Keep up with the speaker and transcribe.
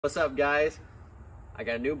What's up, guys? I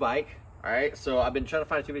got a new bike. All right, so I've been trying to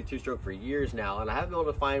find a 250 two-stroke for years now, and I haven't been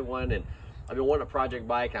able to find one. And I've been wanting a project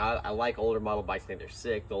bike. I like older model bikes. I think they're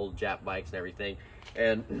sick, the old Jap bikes and everything.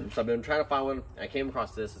 And so I've been trying to find one. I came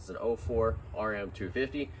across this. It's an 04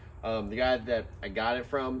 RM250. The guy that I got it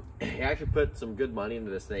from, he actually put some good money into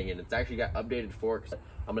this thing, and it's actually got updated forks. I'm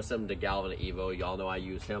gonna send them to Galvin at Evo. Y'all know I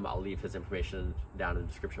use him. I'll leave his information down in the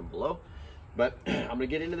description below. But I'm gonna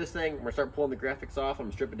get into this thing. I'm gonna start pulling the graphics off. I'm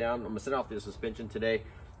gonna strip it down. I'm gonna set off the suspension today,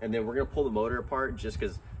 and then we're gonna pull the motor apart just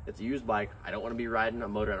because it's a used bike. I don't want to be riding a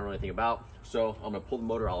motor I don't know anything about. So I'm gonna pull the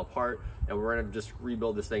motor all apart, and we're gonna just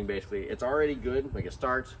rebuild this thing. Basically, it's already good. Like, it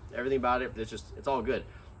starts, everything about it. It's all good.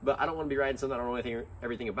 But I don't want to be riding something I don't know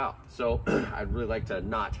everything about. So I'd really like to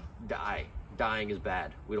not die. Dying is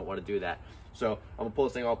bad. We don't want to do that. So I'm gonna pull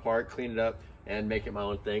this thing all apart, clean it up, and make it my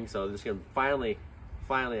own thing. So this is gonna finally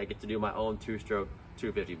I get to do my own two-stroke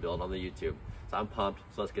 250 build on the YouTube. So I'm pumped.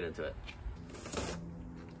 So let's get into it.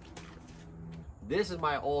 This is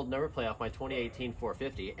my old number plate off my 2018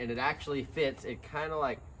 450, and it actually fits. It kind of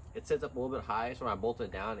like, it sits up a little bit high, so when I bolt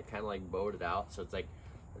it down, it kind of like bowed it out. So it's like,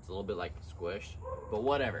 it's a little bit like squished, but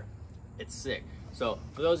whatever. It's sick. So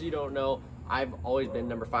for those of you who don't know, I've always been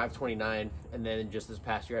number 529, and then just this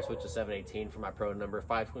past year I switched to 718 for my pro number.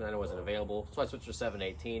 529 wasn't available, so I switched to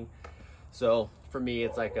 718. So for me,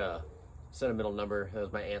 it's like a sentimental number. It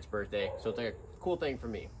was my aunt's birthday, so it's like a cool thing for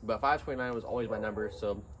me. But 529 was always my number.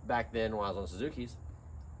 So back then when I was on Suzuki's,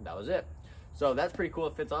 that was it. So that's pretty cool.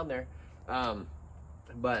 It fits on there.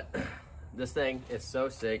 But this thing is so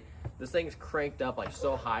sick. This thing's cranked up like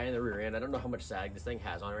so high in the rear end. I don't know how much sag this thing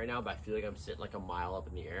has on right now, but I feel like I'm sitting like a mile up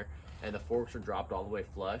in the air, and the forks are dropped all the way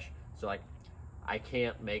flush. So like, I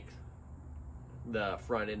can't make the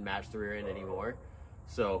front end match the rear end anymore.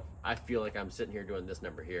 So I feel like I'm sitting here doing this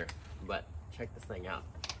number here, but check this thing out.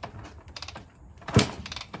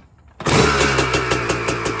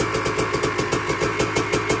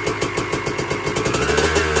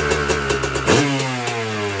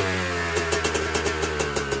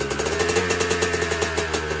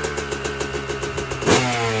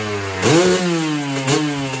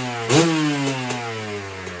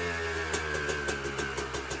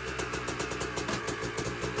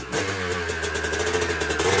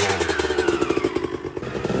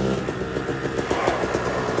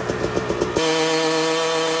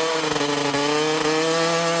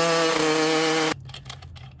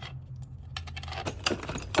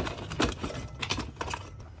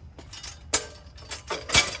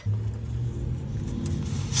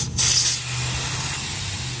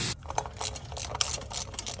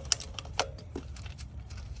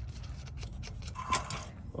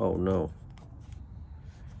 Oh no,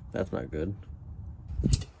 that's not good.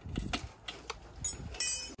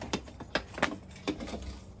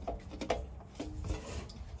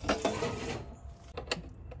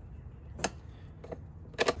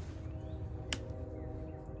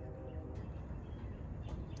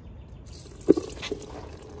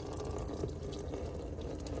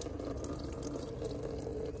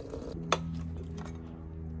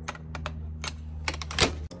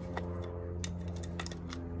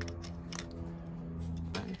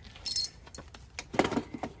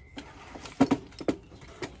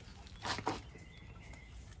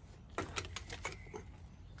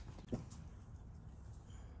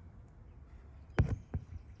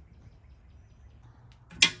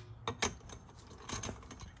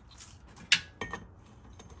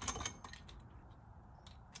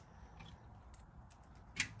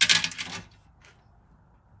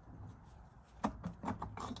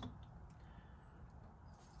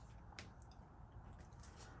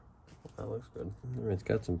 That looks good. I mean, it's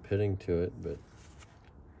got some pitting to it, but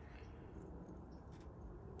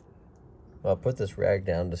I'll put this rag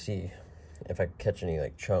down to see if I can catch any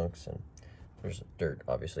like chunks, and there's dirt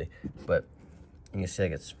obviously, but you can see I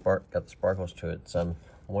got the sparkles to it. So I'm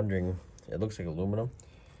wondering, it looks like aluminum.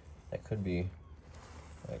 That could be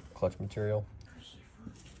like clutch material.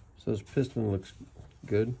 So this piston looks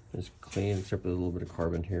good. It's clean except for a little bit of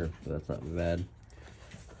carbon here, but that's not bad.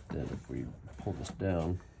 Then if we pull this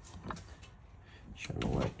down, shine the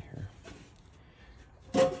light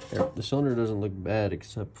here. There, the cylinder doesn't look bad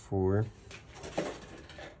except for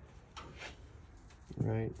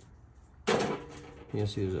right. You can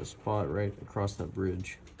see there's a spot right across that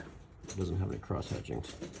bridge. It doesn't have any cross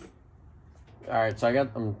hatchings. All right, so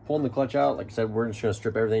I'm pulling the clutch out. Like I said, we're just gonna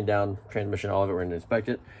strip everything down, transmission, all of it. We're gonna inspect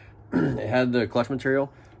it. It had the clutch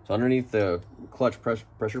material. So underneath the clutch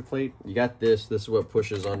pressure plate, you got this. This is what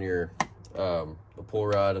pushes on your the pull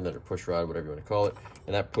rod and then a push rod, whatever you want to call it,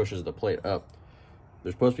 and that pushes the plate up.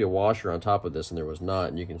 there's supposed to be a washer on top of this, and there was not.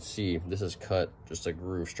 And you can see this is cut just a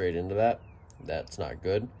groove straight into that. That's not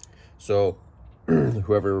good. So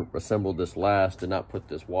whoever assembled this last did not put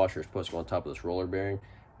this washer. It's supposed to go on top of this roller bearing,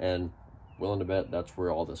 and willing to bet that's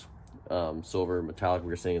where all this silver metallic we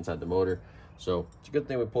were seeing inside the motor. So it's a good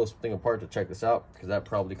thing we pulled this thing apart to check this out, because that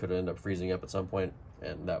probably could have ended up freezing up at some point,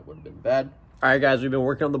 and that would have been bad. All right, guys, we've been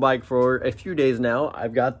working on the bike for a few days now.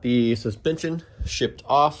 I've got the suspension shipped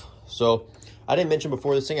off. So I didn't mention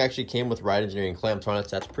before, this thing actually came with Ride Engineering clamps on it.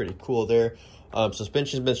 So that's pretty cool there.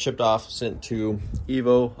 Suspension's been shipped off, sent to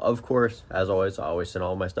Evo, of course. As always, I always send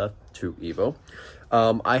all my stuff to Evo.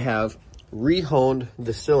 I have re-honed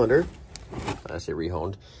the cylinder. I say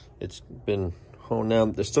re-honed. It's been honed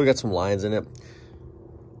down. There's still got some lines in it.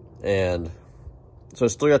 And so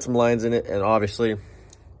it's still got some lines in it. And obviously,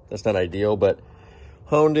 that's not ideal, but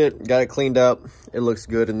honed it, got it cleaned up. It looks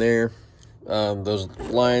good in there. Those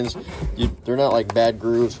lines, they're not like bad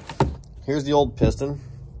grooves. Here's the old piston.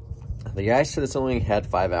 The guy said it's only had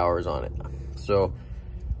 5 hours on it. So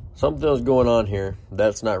something was going on here.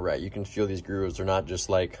 That's not right. You can feel these grooves. They're not just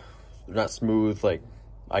like, they're not smooth. Like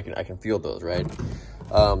I can feel those, right?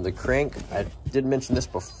 The crank, I did mention this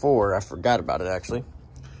before. I forgot about it actually.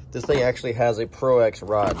 This thing actually has a Pro X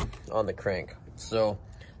rod on the crank. So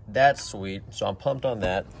that's sweet. So I'm pumped on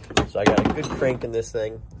that. So I got a good crank in this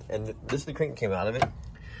thing. And this is the crank that came out of it.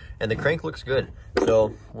 And the crank looks good. So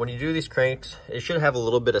when you do these cranks, it should have a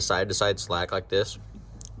little bit of side-to-side slack like this,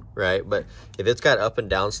 right? But if it's got up and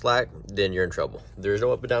down slack, then you're in trouble. There's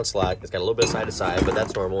no up and down slack. It's got a little bit of side-to-side, but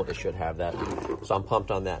that's normal. It should have that. So I'm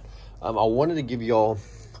pumped on that. I wanted to give y'all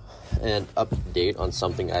an update on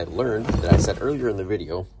something I learned that I said earlier in the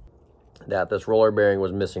video, that this roller bearing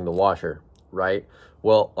was missing the washer, right?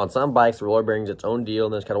 Well, on some bikes, the roller bearing's its own deal,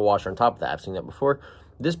 and there's got a washer on top of that. I've seen that before.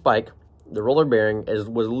 This bike, the roller bearing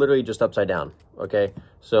was literally just upside down, okay?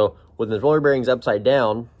 So when the roller bearing's upside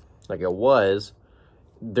down, like it was,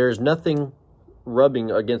 there's nothing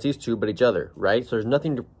rubbing against these two but each other, right? So there's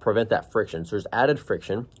nothing to prevent that friction. So there's added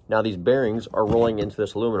friction. Now these bearings are rolling into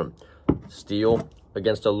this aluminum. Steel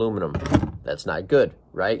against aluminum. That's not good,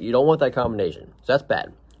 right? You don't want that combination. So that's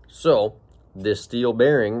bad. So this steel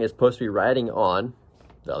bearing is supposed to be riding on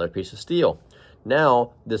the other piece of steel.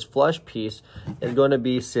 Now, this flush piece is going to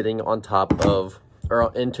be sitting on top of,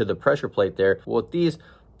 or into the pressure plate there. Well, these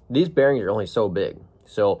bearings are only so big.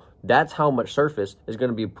 So that's how much surface is going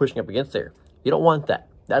to be pushing up against there. You don't want that.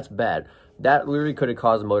 That's bad. That literally could have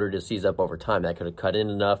caused the motor to seize up over time. That could have cut in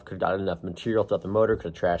enough, could have got enough material throughout the motor,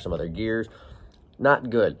 could have trashed some other gears. Not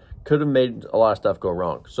good. Could have made a lot of stuff go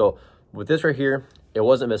wrong. So with this right here, it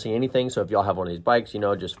wasn't missing anything. So if y'all have one of these bikes, you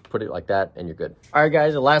know, just put it like that and you're good. All right,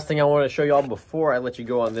 guys, the last thing I want to show y'all before I let you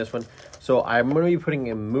go on this one. So I'm going to be putting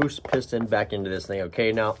a Moose piston back into this thing,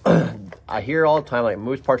 okay? Now, I hear all the time, like,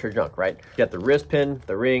 Moose parts are junk, right? You got the wrist pin,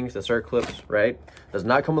 the rings, the circlips, right? Does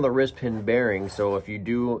not come with a wrist pin bearing. So if you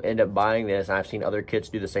do end up buying this, and I've seen other kits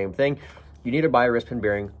do the same thing, you need to buy a wrist pin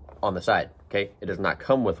bearing on the side, okay? It does not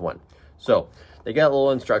come with one. So they got a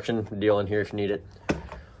little instruction deal in here if you need it.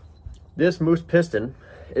 This Moose piston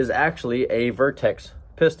is actually a Vertex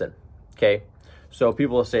piston, okay? So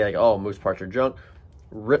people will say like, oh, Moose parts are junk.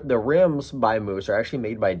 The rims by Moose are actually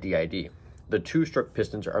made by DID. The 2-stroke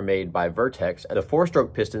pistons are made by Vertex, and the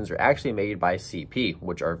 4-stroke pistons are actually made by CP,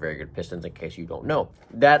 which are very good pistons in case you don't know.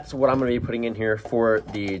 That's what I'm going to be putting in here for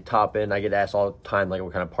the top end. I get asked all the time, like,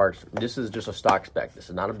 what kind of parts. This is just a stock spec. This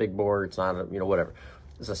is not a big bore. It's not a, you know, whatever.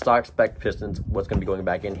 It's a stock spec pistons, what's going to be going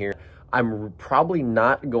back in here. I'm probably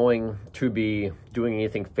not going to be doing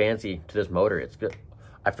anything fancy to this motor. It's good.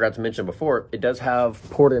 I forgot to mention before, it does have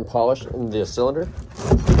poured and polished in the cylinder.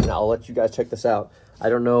 And I'll let you guys check this out. I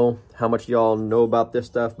don't know how much y'all know about this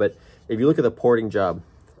stuff, but if you look at the porting job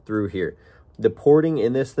through here, the porting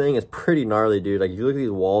in this thing is pretty gnarly, dude. Like, if you look at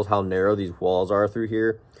these walls, how narrow these walls are through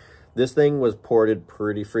here, this thing was ported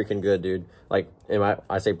pretty freaking good, dude. Like,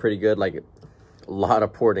 I say pretty good, like a lot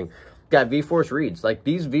of porting. Got V-Force reeds. Like,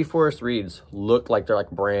 these V-Force reeds look like they're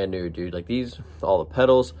like brand new, dude. Like, these, all the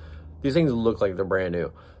pedals, these things look like they're brand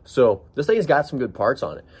new. So this thing's got some good parts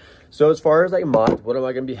on it. So as far as like mods, what am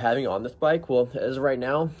I going to be having on this bike? Well, as of right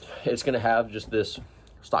now, it's going to have just this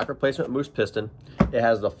stock replacement Moose piston. It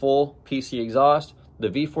has the full PC exhaust, the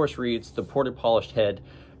V-Force reeds, the ported polished head,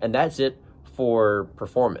 and that's it for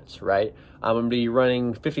performance, right? I'm going to be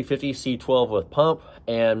running 50/50 C12 with pump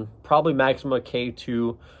and probably Maxima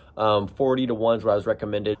K2 40 to 1 is what I was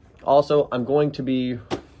recommended. Also, I'm going to be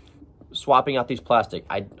swapping out these plastic.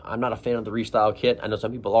 I'm not a fan of the Restyle kit. I know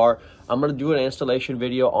some people are. I'm going to do an installation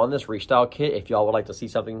video on this Restyle kit. If y'all would like to see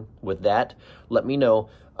something with that, let me know.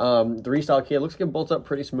 The Restyle kit looks like it bolts up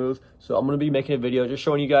pretty smooth, so I'm going to be making a video just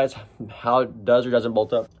showing you guys how it does or doesn't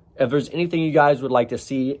bolt up. If there's anything you guys would like to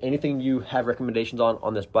see, anything you have recommendations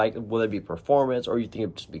on this bike, whether it be performance or you think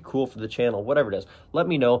it'd just be cool for the channel, whatever it is, let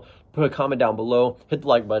me know. Put a comment down below, hit the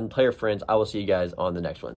like button, tell your friends. I will see you guys on the next one.